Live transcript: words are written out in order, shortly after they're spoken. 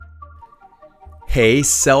Hey,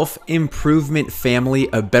 self-improvement family,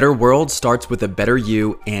 a better world starts with a better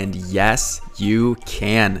you, and yes, you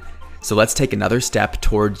can. So let's take another step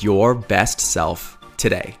toward your best self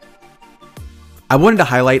today. I wanted to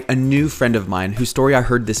highlight a new friend of mine whose story I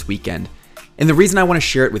heard this weekend. And the reason I want to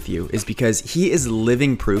share it with you is because he is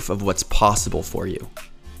living proof of what's possible for you.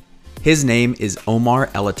 His name is Omar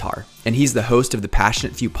Elatar, and he's the host of the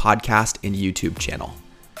Passionate Few podcast and YouTube channel.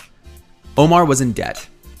 Omar was in debt,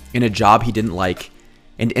 in a job he didn't like,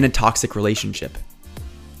 and in a toxic relationship.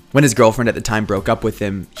 When his girlfriend at the time broke up with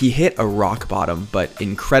him, he hit a rock bottom, but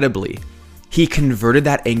incredibly, he converted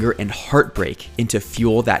that anger and heartbreak into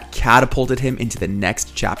fuel that catapulted him into the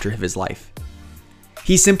next chapter of his life.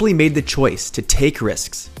 He simply made the choice to take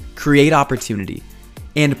risks, create opportunity,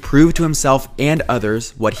 and prove to himself and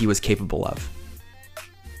others what he was capable of.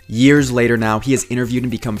 Years later now, he has interviewed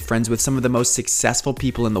and become friends with some of the most successful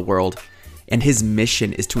people in the world, and his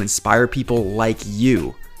mission is to inspire people like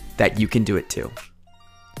you that you can do it too.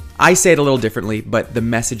 I say it a little differently, but the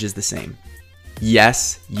message is the same.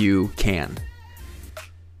 Yes, you can.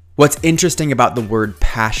 What's interesting about the word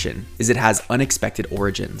passion is it has unexpected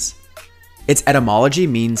origins. Its etymology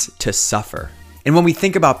means to suffer. And when we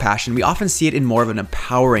think about passion, we often see it in more of an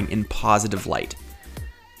empowering and positive light.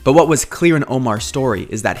 But what was clear in Omar's story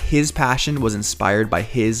is that his passion was inspired by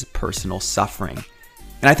his personal suffering.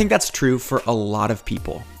 And I think that's true for a lot of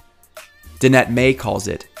people. Danette May calls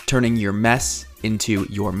it turning your mess into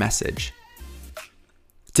your message.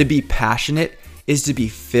 To be passionate is to be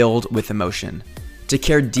filled with emotion, to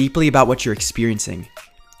care deeply about what you're experiencing.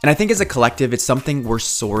 And I think as a collective, it's something we're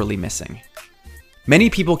sorely missing.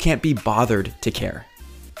 Many people can't be bothered to care.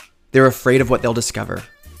 They're afraid of what they'll discover,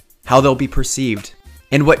 how they'll be perceived,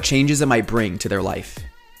 and what changes it might bring to their life.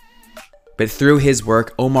 But through his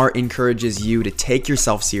work, Omar encourages you to take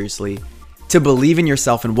yourself seriously, to believe in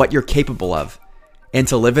yourself and what you're capable of, and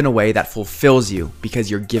to live in a way that fulfills you because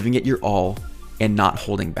you're giving it your all and not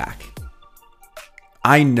holding back.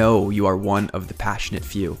 I know you are one of the passionate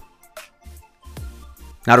few.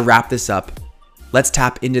 Now to wrap this up, let's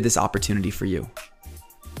tap into this opportunity for you.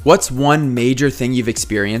 What's one major thing you've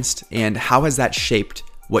experienced, and how has that shaped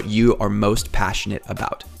what you are most passionate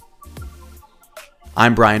about?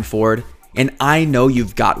 I'm Brian Ford, and I know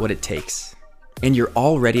you've got what it takes, and you're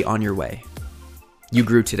already on your way. You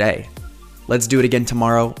grew today. Let's do it again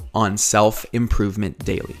tomorrow on Self-Improvement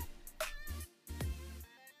Daily.